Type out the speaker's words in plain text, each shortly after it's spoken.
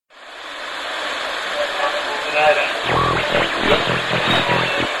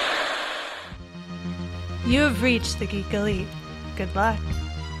You have reached the Geek Elite. Good luck.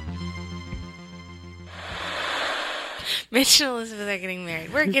 Mitch and Elizabeth are getting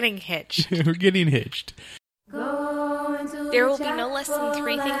married. We're getting hitched. We're getting hitched. There will be no less than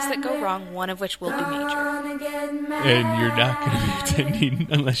 3 things that go wrong, one of which will be major. And you're not going to be attending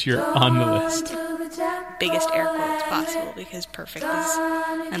unless you're on the list. Biggest air quotes possible, because perfect is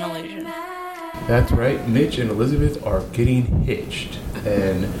an illusion. That's right. Mitch and Elizabeth are getting hitched.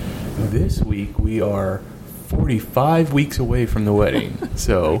 And this week we are 45 weeks away from the wedding.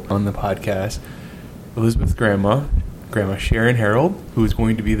 So, on the podcast, Elizabeth's grandma Sharon Harold, who is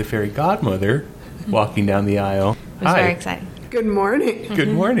going to be the fairy godmother, walking down the aisle. It was very exciting. Good morning. Good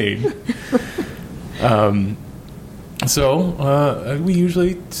morning. So, we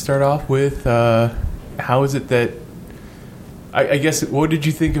usually start off with, how is it that, I guess, what did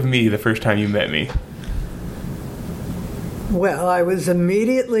you think of me the first time you met me? Well, I was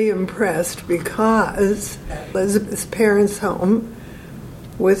immediately impressed because Elizabeth's parents' home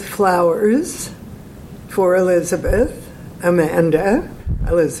with flowers for Elizabeth, Amanda,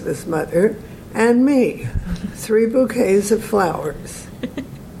 Elizabeth's mother, and me. 3 bouquets of flowers.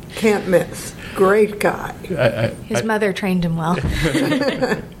 Can't miss. Great guy. His mother trained him well.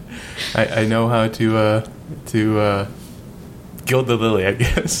 I know how to gild the lily, I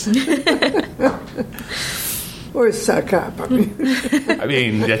guess. Or suck up. I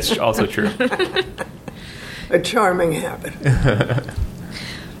mean, that's also true. A charming habit.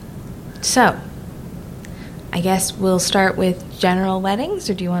 So, I guess we'll start with general weddings,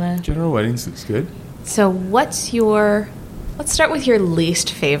 or do you want to? General weddings is good. So, let's start with your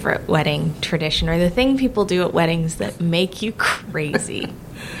least favorite wedding tradition, or the thing people do at weddings that make you crazy.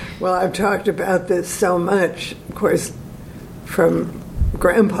 Well, I've talked about this so much, of course, from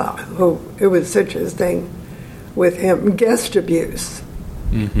Grandpa, who it was such a thing with him, guest abuse,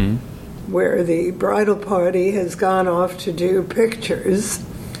 where the bridal party has gone off to do pictures,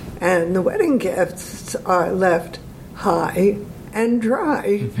 and the wedding guests are left high and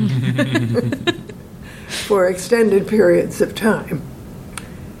dry for extended periods of time.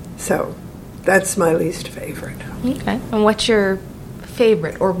 So that's my least favorite. Okay. And what's your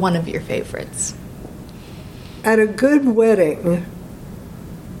favorite, or one of your favorites? At a good wedding,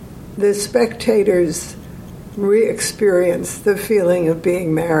 the spectators re-experience the feeling of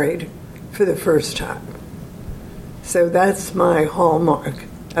being married for the first time. So that's my hallmark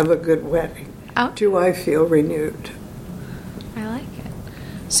of a good wedding. Oh. Do I feel renewed? I like it.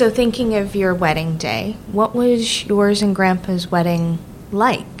 So thinking of your wedding day, what was yours and Grandpa's wedding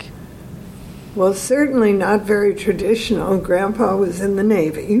like? Well, certainly not very traditional. Grandpa was in the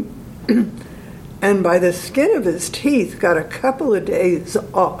Navy, and by the skin of his teeth got a couple of days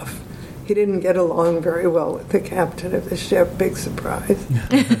off. He didn't get along very well with the captain of the ship, big surprise.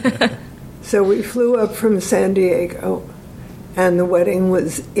 So we flew up from San Diego, and the wedding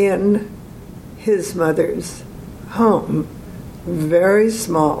was in his mother's home. Very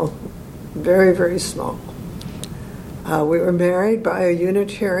small, very, very small. We were married by a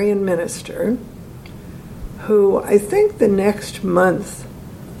Unitarian minister who I think the next month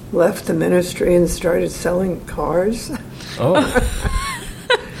left the ministry and started selling cars. Oh.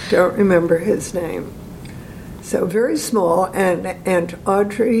 Don't remember his name. So very small, and Aunt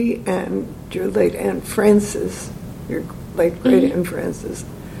Audrey and your late Aunt Frances, your late great Aunt Frances,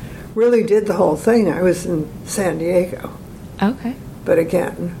 really did the whole thing. I was in San Diego. Okay. But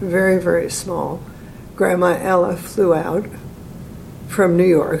again, very, very small. Grandma Ella flew out from New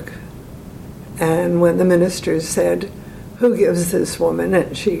York, and when the minister said, "Who gives this woman?"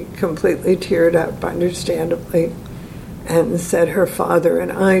 and she completely teared up, understandably, and said her father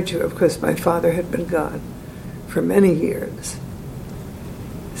and I too. Of course, my father had been gone for many years.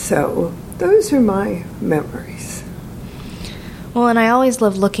 So those are my memories. Well, and I always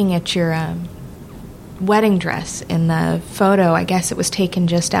love looking at your wedding dress in the photo. I guess it was taken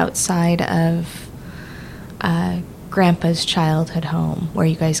just outside of Grandpa's childhood home, where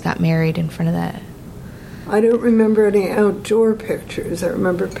you guys got married in front of that. I don't remember any outdoor pictures. I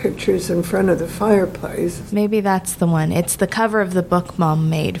remember pictures in front of the fireplace. Maybe that's the one. It's the cover of the book Mom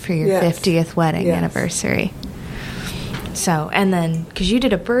made for your 50th wedding anniversary. So, and then, because you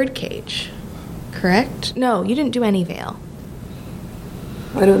did a bird cage, correct? No, you didn't do any veil.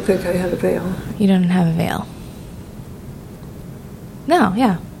 I don't think I had a veil. You didn't have a veil. No,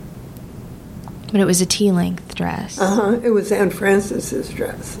 yeah. But it was a tea-length dress. It was Aunt Frances's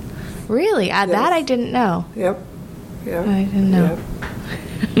dress. Really? That I didn't know. Yep. I didn't know.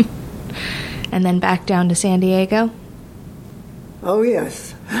 Yep. And then back down to San Diego? Oh,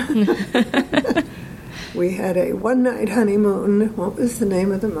 yes. We had a one-night honeymoon. What was the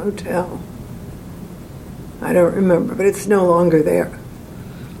name of the motel? I don't remember, but it's no longer there.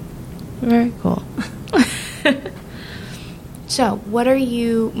 Very cool. So, what are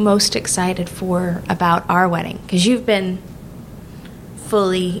you most excited for about our wedding? Because you've been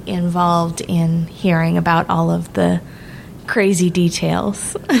fully involved in hearing about all of the crazy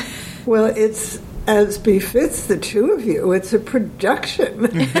details. Well, it's, as befits the two of you, it's a production.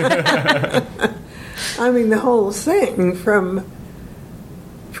 I mean, the whole thing, from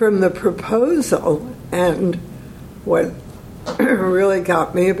the proposal, and what really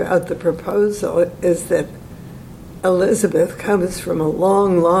got me about the proposal is that Elizabeth comes from a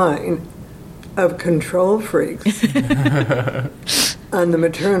long line of control freaks on the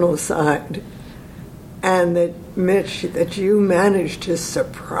maternal side, and that Mitch, that you managed to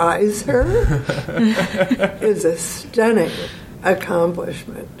surprise her is a stunning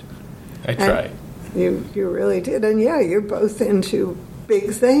accomplishment. I tried. You really did. And yeah, you're both into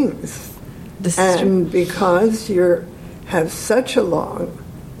big things. And because you have such a long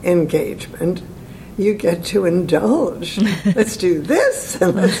engagement, you get to indulge. Let's do this,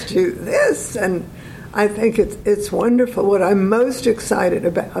 and let's do this. And I think it's wonderful. What I'm most excited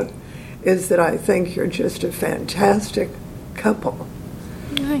about is that I think you're just a fantastic couple.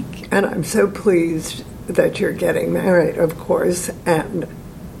 Thank you. And I'm so pleased that you're getting married, of course. And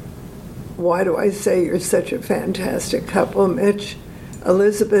why do I say you're such a fantastic couple, Mitch?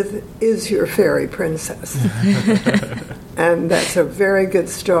 Elizabeth is your fairy princess. And that's a very good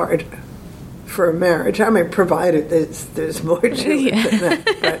start for a marriage. I mean, provided there's more to it than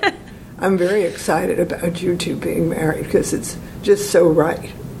that. But I'm very excited about you two being married because it's just so right.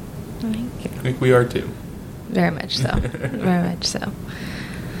 Thank you. I think we are too. Very much so. Very much so.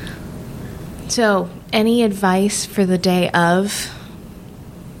 So, any advice for the day of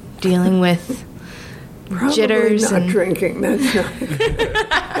dealing with Probably jitters not and drinking. That's not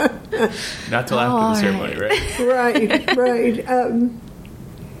Not till after the ceremony, right? right.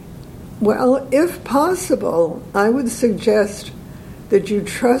 Well, if possible, I would suggest that you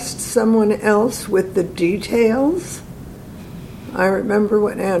trust someone else with the details. I remember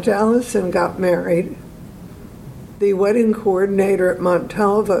when Aunt Allison got married, the wedding coordinator at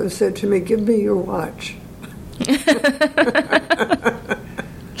Montalvo said to me, "Give me your watch."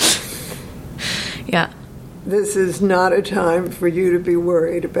 yeah, This is not a time for you to be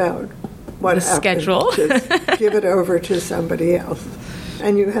worried about what the happened. schedule. Just give it over to somebody else.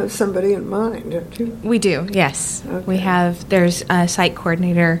 And you have somebody in mind, don't you? we do. Yes, Okay. There's a site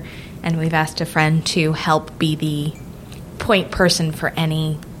coordinator, and we've asked a friend to help be the point person for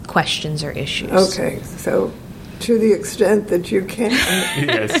any questions or issues. Okay, so to the extent that you can,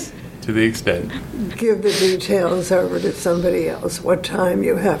 Yes, to the extent. give the details over to somebody else. What time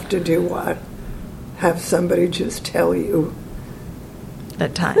you have to do what. Have somebody just tell you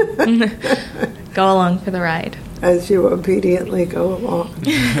That time. Go along for the ride. as you obediently go along.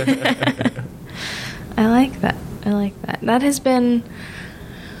 I like that. That has been,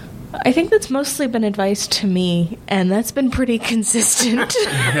 I think that's mostly been advice to me, and that's been pretty consistent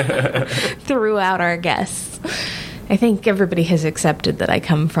throughout our guests. I think everybody has accepted that I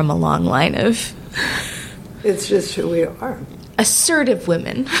come from a long line of It's just who we are. assertive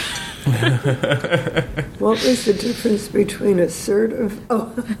women. What was the difference between assertive?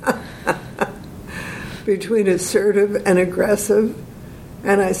 Between assertive and aggressive?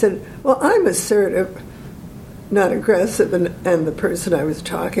 And I said, well, I'm assertive, not aggressive. And the person I was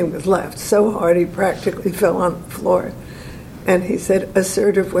talking with laughed so hard he practically fell on the floor. And he said,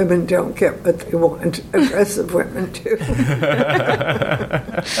 assertive women don't get what they want. Aggressive women do.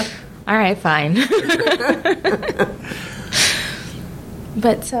 All right, fine.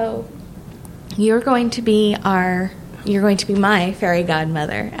 But so you're going to be my fairy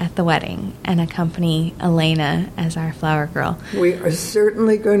godmother at the wedding and accompany Elena as our flower girl. We are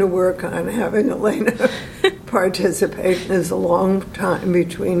certainly going to work on having Elena participate. There's a long time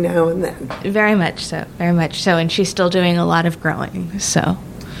between now and then. Very much so. And she's still doing a lot of growing, so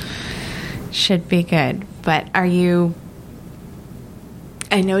should be good. But I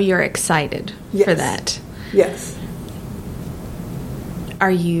know you're excited Yes. for that. Yes. Are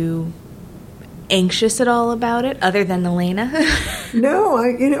you anxious at all about it, other than Elena? No,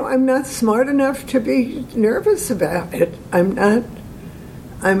 I'm not smart enough to be nervous about it. I'm not.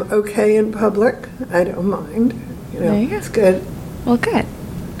 I'm okay in public. I don't mind. There you go. It's good. Well, good.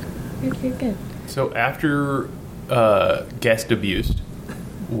 Good. So after guest abuse,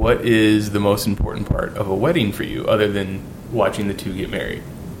 what is the most important part of a wedding for you, other than watching the two get married?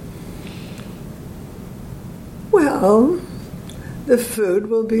 Well, the food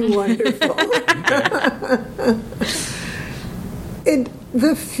will be wonderful.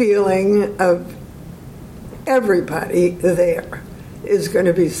 The feeling of everybody there is going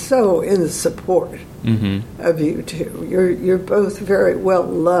to be so in support of you two. You're both very well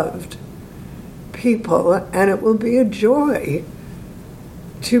loved people, and it will be a joy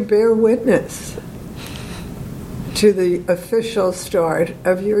to bear witness to the official start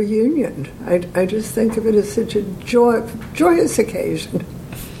of your union. I just think of it as such a joyous occasion.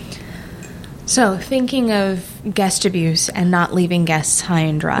 So, thinking of guest abuse and not leaving guests high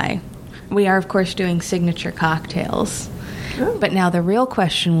and dry, we are, of course, doing signature cocktails. Oh. But now the real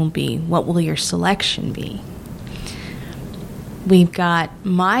question will be, what will your selection be? We've got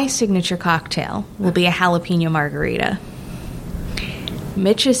my signature cocktail will be a jalapeno margarita.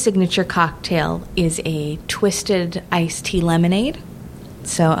 Mitch's signature cocktail is a twisted iced tea lemonade.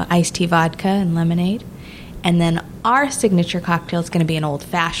 So iced tea vodka and lemonade. And then our signature cocktail is going to be an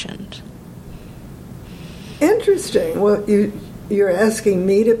old-fashioned. Interesting. Well, you're asking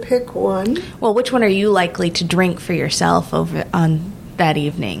me to pick one? Well, which one are you likely to drink for yourself over on that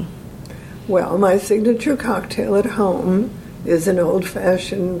evening? Well, my signature cocktail at home is an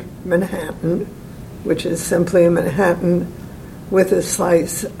old-fashioned Manhattan, which is simply a Manhattan with a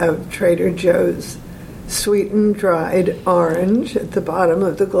slice of Trader Joe's sweetened dried orange at the bottom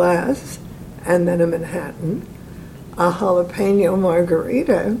of the glass, and then a Manhattan. A jalapeno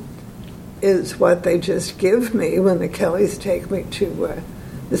margarita is what they just give me when the Kellys take me to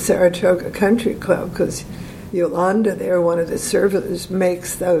the Saratoga Country Club, because Yolanda there, one of the servers,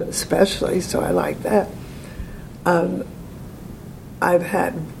 makes those especially, so I like that. I've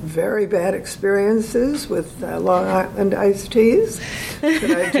had very bad experiences with Long Island iced teas that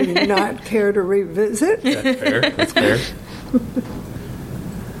I do not care to revisit. That's fair.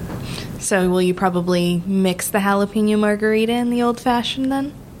 So will you probably mix the jalapeno margarita and the old-fashioned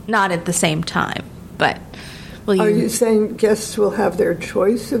then? Not at the same time, but will you... Are you saying guests will have their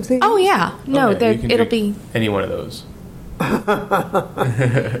choice of these? Oh, yeah. No, it'll be... any one of those.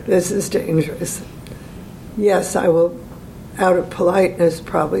 This is dangerous. Yes, I will, out of politeness,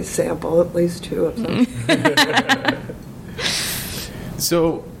 probably sample at least two of them.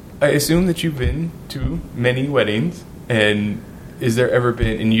 So, I assume that you've been to many weddings, and is there ever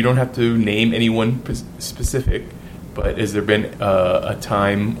been, and you don't have to name anyone specific, but has there been a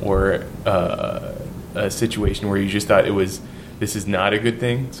time or a situation where you just thought this is not a good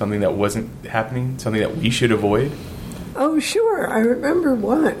thing, something that wasn't happening, something that we should avoid? Oh, sure. I remember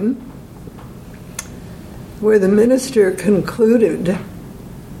one where the minister concluded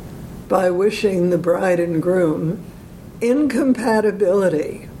by wishing the bride and groom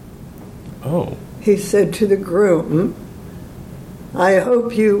incompatibility. Oh. He said to the groom, I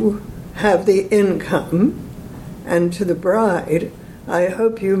hope you have the income, and to the bride, I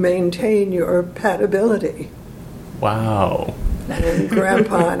hope you maintain your compatibility. Wow. And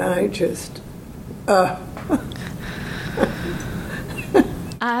Grandpa and I just,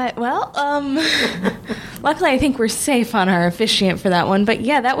 luckily I think we're safe on our officiant for that one, but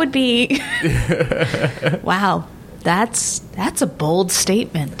yeah, that would be, wow, that's a bold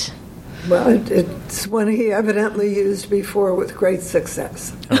statement. Well, it's one he evidently used before with great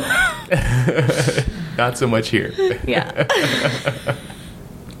success. Not so much here. Yeah.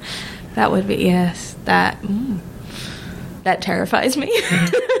 That would be, yes, that terrifies me.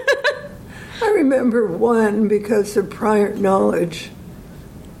 I remember one because of prior knowledge.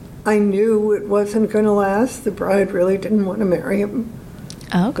 I knew it wasn't going to last. The bride really didn't want to marry him.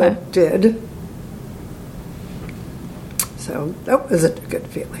 Oh, okay. But did. So that wasn't a good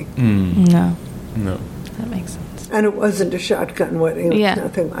feeling. No. That makes sense. And it wasn't a shotgun wedding. Yeah.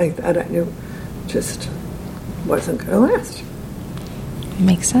 Nothing like that. I knew just wasn't going to last.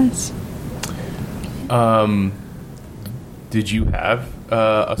 Makes sense. Did you have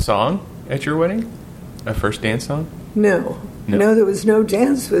a song at your wedding? A first dance song? No, there was no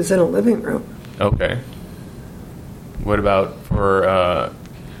dance. It was in a living room. Okay. What about for...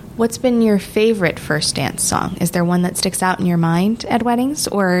 What's been your favorite first dance song? Is there one that sticks out in your mind at weddings,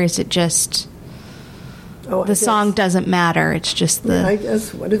 or is it just the song doesn't matter? It's just the... Yeah, I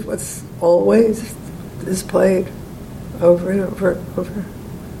guess what's always is played over and over and over.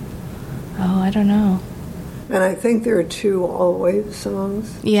 Oh, I don't know. And I think there are two Always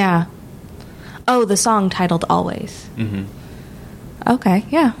songs. Yeah. Oh, the song titled Always. Mm-hmm. Okay,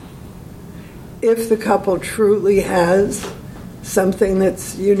 yeah. If the couple truly has something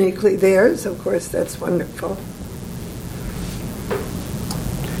that's uniquely theirs, of course, that's wonderful.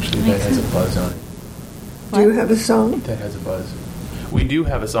 Actually, that has a buzz on it. Do you have a song? That has a buzz. We do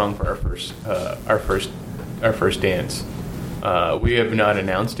have a song for our first dance. We have not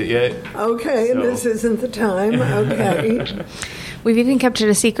announced it yet. Okay, so. This isn't the time. Okay. We've even kept it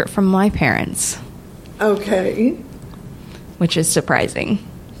a secret from my parents. Okay. Which is surprising,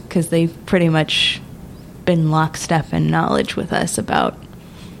 because they've pretty much been lockstep in knowledge with us about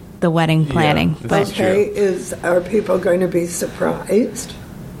the wedding planning. Yeah, but true. Are people going to be surprised?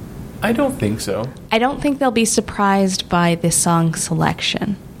 I don't think so. I don't think they'll be surprised by the song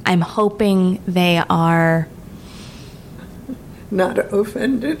selection. I'm hoping they are... Not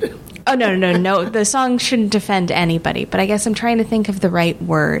offended? Oh, no. The song shouldn't offend anybody, but I guess I'm trying to think of the right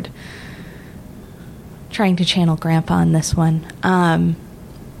word. Trying to channel Grandpa on this one.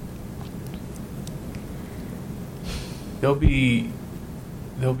 They'll be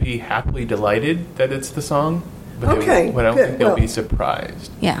happily delighted that it's the song, but Okay, but I don't good. think they'll Well- be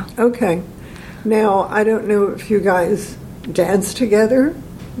surprised. Yeah. Okay. Now, I don't know if you guys dance together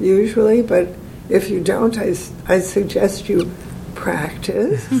usually, but if you don't, I suggest you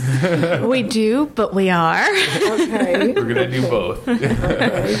practice. We do, but we are. Okay. We're gonna do both.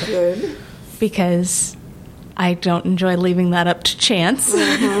 Okay, good. Because I don't enjoy leaving that up to chance.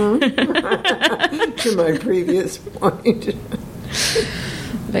 To my previous point.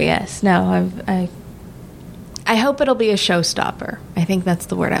 But yes, no, I hope it'll be a showstopper. I think that's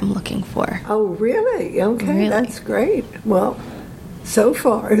the word I'm looking for. Oh, really? Okay, Really? that's great. Well, so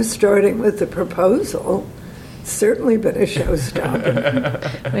far, starting with the proposal, certainly been a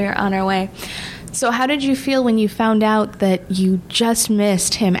showstopper. We're on our way. So how did you feel when you found out that you just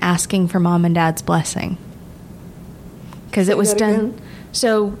missed him asking for Mom and Dad's blessing? Because it Say was that done. again?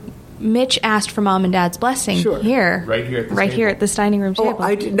 So Mitch asked for Mom and Dad's blessing Sure. here. Right here at this Right here table. at this dining room table. Oh,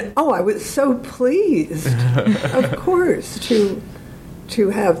 I didn't. Oh, I was so pleased, of course, to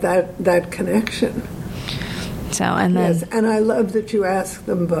have that connection. So, and then... Yes, and I love that you asked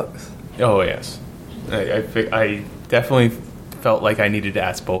them both. Oh yes, I definitely felt like I needed to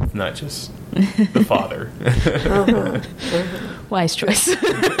ask both, not just the father. Wise choice.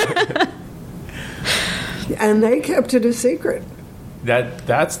 And they kept it a secret.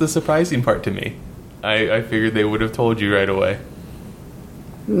 That's the surprising part to me. I figured they would have told you right away.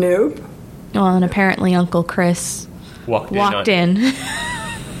 Nope. Well, and apparently Uncle Chris Walked walked in. in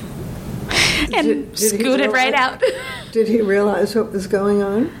and Did he scooted right out. Did he realize what was going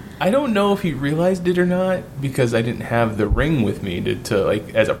on? I don't know if he realized it or not, because I didn't have the ring with me to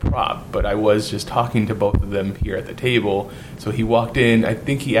like as a prop, but I was just talking to both of them here at the table. So he walked in, I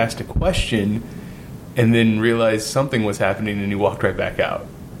think he asked a question, and then realized something was happening, and he walked right back out.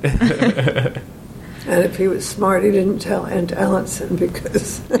 And if he was smart, he didn't tell Aunt Allison,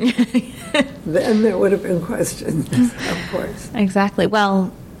 because then there would have been questions, of course. Exactly.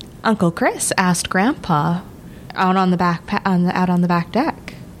 Well, Uncle Chris asked Grandpa out on the back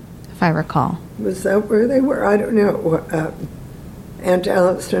deck, if I recall. Was that where they were? I don't know. Aunt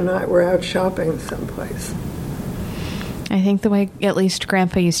Allison and I were out shopping someplace. I think the way at least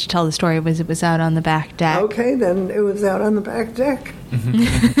Grandpa used to tell the story was it was out on the back deck. Okay, then it was out on the back deck.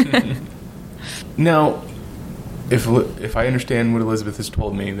 Now, if I understand what Elizabeth has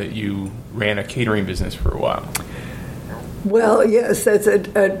told me, that you ran a catering business for a while. Well, yes, that's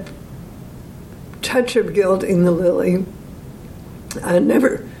a touch of gilding the lily. I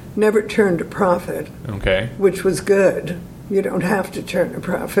never turned a profit, Okay. which was good. You don't have to turn a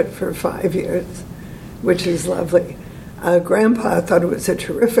profit for 5 years, which is lovely. Grandpa thought it was a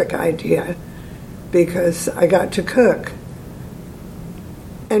terrific idea because I got to cook,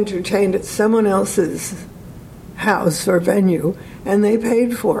 entertained at someone else's house or venue, and they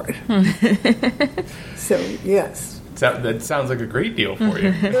paid for it. So, yes. That sounds like a great deal for you.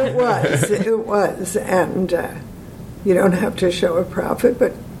 It was, and you don't have to show a profit,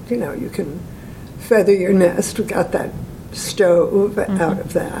 but you can feather your nest. We got that stove out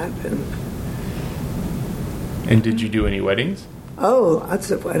of that, And did you do any weddings? oh,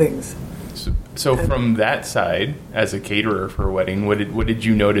 lots of weddings. So from that side, as a caterer for a wedding, what did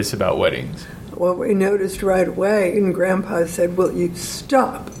you notice about weddings? Well, we noticed right away, and Grandpa said, "Will you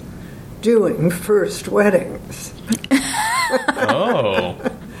stop doing first weddings? Oh,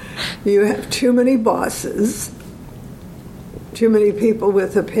 You have too many bosses, too many people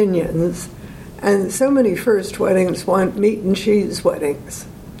with opinions, and so many first weddings want meat and cheese weddings,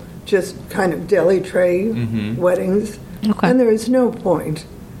 just kind of deli tray weddings. Okay. And there is no point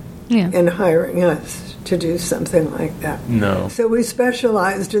Yeah. in hiring us to do something like that. no. So we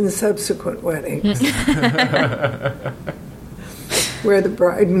specialized in subsequent weddings, where the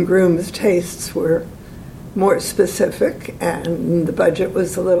bride and groom's tastes were more specific and the budget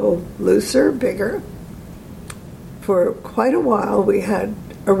was a little looser, bigger. For quite a while, we had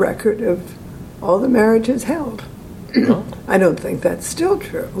a record of all the marriages held. Oh. I don't think that's still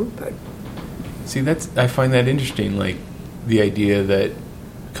true, but See, I find that interesting, like the idea that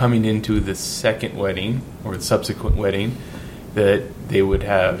coming into the second wedding or the subsequent wedding that they would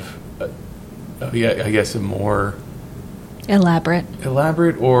have, I guess, a more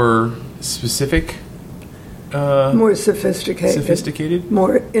elaborate or specific, more sophisticated,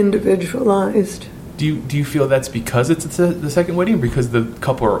 more individualized. Do you feel that's because it's the second wedding, or because the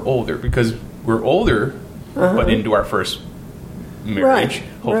couple are older? Because we're older, but into our first marriage,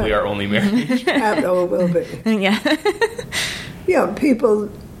 hopefully our only marriage. Oh, it will be. Yeah. Yeah, people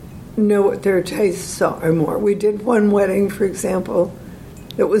know what their tastes are more. We did one wedding, for example,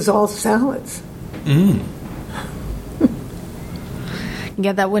 that was all salads.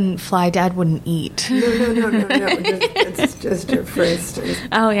 Yeah, that wouldn't fly. Dad wouldn't eat. No. It's just for instance.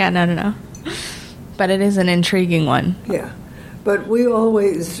 Oh, yeah, no. But it is an intriguing one. Yeah. But we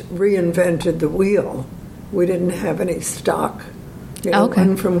always reinvented the wheel. We didn't have any stock.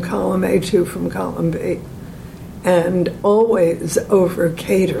 One from column A, two from column B. And always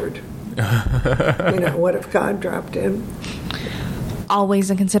over-catered. What if God dropped in?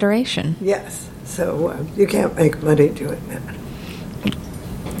 Always a consideration. Yes. So you can't make money doing that.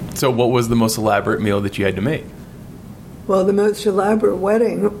 So what was the most elaborate meal that you had to make? Well, the most elaborate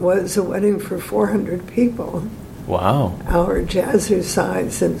wedding was a wedding for 400 people. Wow. Our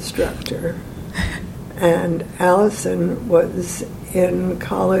jazzercise instructor. And Allison was in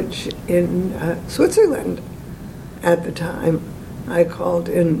college in Switzerland at the time. I called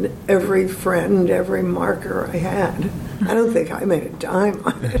in every friend, every marker I had. I don't think I made a dime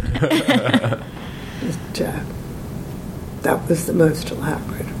on it. That was the most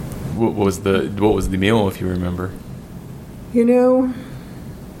elaborate. What was the meal, if you remember?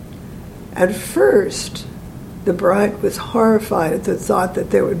 At first, the bride was horrified at the thought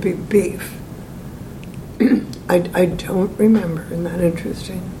that there would be beef. I don't remember. Isn't that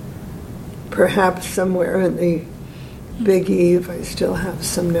interesting? Perhaps somewhere in the Big Eve, I still have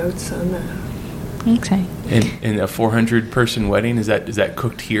some notes on that. Okay. In a 400-person wedding, is that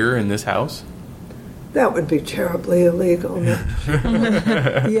cooked here in this house? That would be terribly illegal.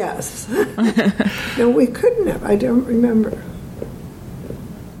 Yes. No, we couldn't have. I don't remember.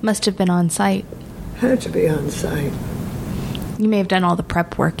 Must have been on site. Had to be on site. You may have done all the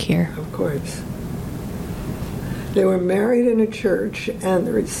prep work here. Of course. They were married in a church, and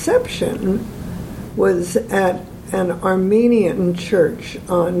the reception was at an Armenian church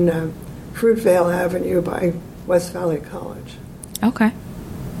on Fruitvale Avenue by West Valley College. Okay.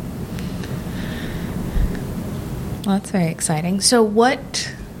 Well, that's very exciting. So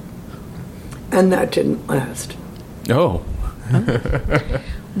what... And that didn't last. Oh.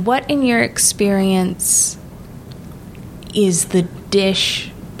 What, in your experience, is the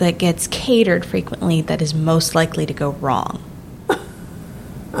dish that gets catered frequently that is most likely to go wrong?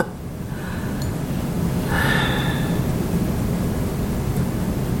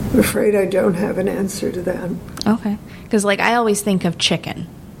 I'm afraid I don't have an answer to that. Okay. Because, I always think of chicken.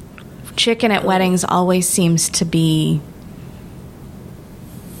 Chicken at weddings always seems to be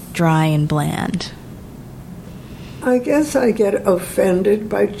dry and bland. I guess I get offended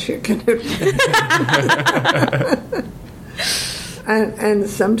by chicken at weddings. and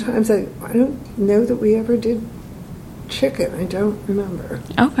sometimes I don't know that we ever did chicken. I don't remember.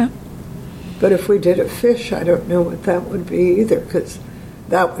 Okay. But if we did a fish, I don't know what that would be either, because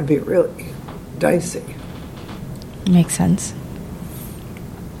that would be really dicey. Makes sense.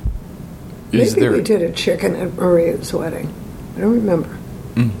 Maybe we did a chicken at Maria's wedding. I don't remember.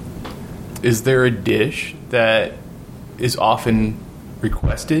 Is there a dish that is often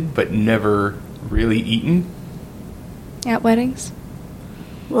requested but never really eaten? At weddings?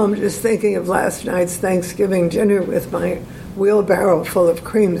 Well, I'm just thinking of last night's Thanksgiving dinner with my wheelbarrow full of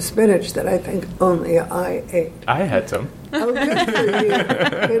creamed spinach that I think only I ate. I had some. Oh, good for you.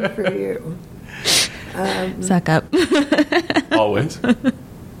 Good for you. Suck up. Always.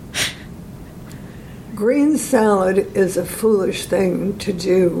 Green salad is a foolish thing to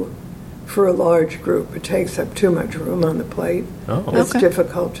do for a large group. It takes up too much room on the plate. Oh. It's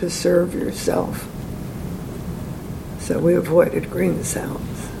difficult to serve yourself. So we avoided green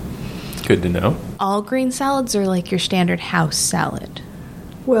salads. Good to know. All green salads are like your standard house salad?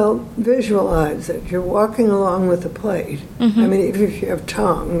 Well, visualize it. You're walking along with a plate. Mm-hmm. I mean, even if you have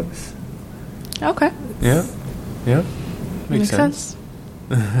tongs. Okay. Yeah. Makes sense.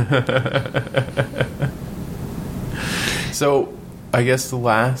 So, I guess the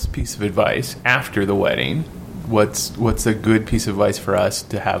last piece of advice after the wedding, what's a good piece of advice for us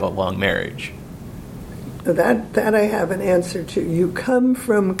to have a long marriage? That I have an answer to. You come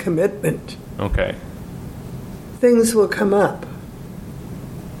from commitment. Okay. Things will come up.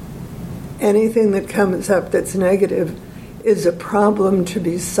 Anything that comes up that's negative is a problem to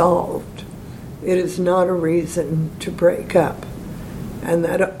be solved. It is not a reason to break up. And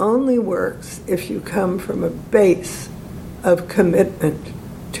that only works if you come from a base of commitment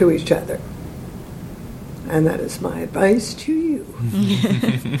to each other. And that is my advice to you.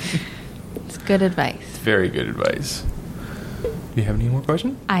 It's good advice. It's very good advice. Do you have any more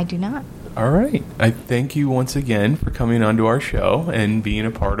questions? I do not. All right. I thank you once again for coming onto our show and being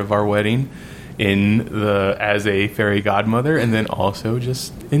a part of our wedding as a fairy godmother, and then also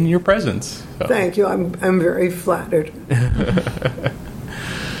just in your presence. So. Thank you. I'm very flattered.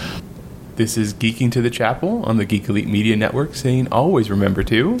 This is Geeking to the Chapel on the Geek Elite Media Network, saying always remember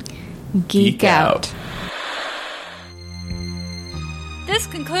to geek out. This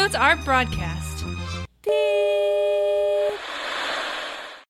concludes our broadcast.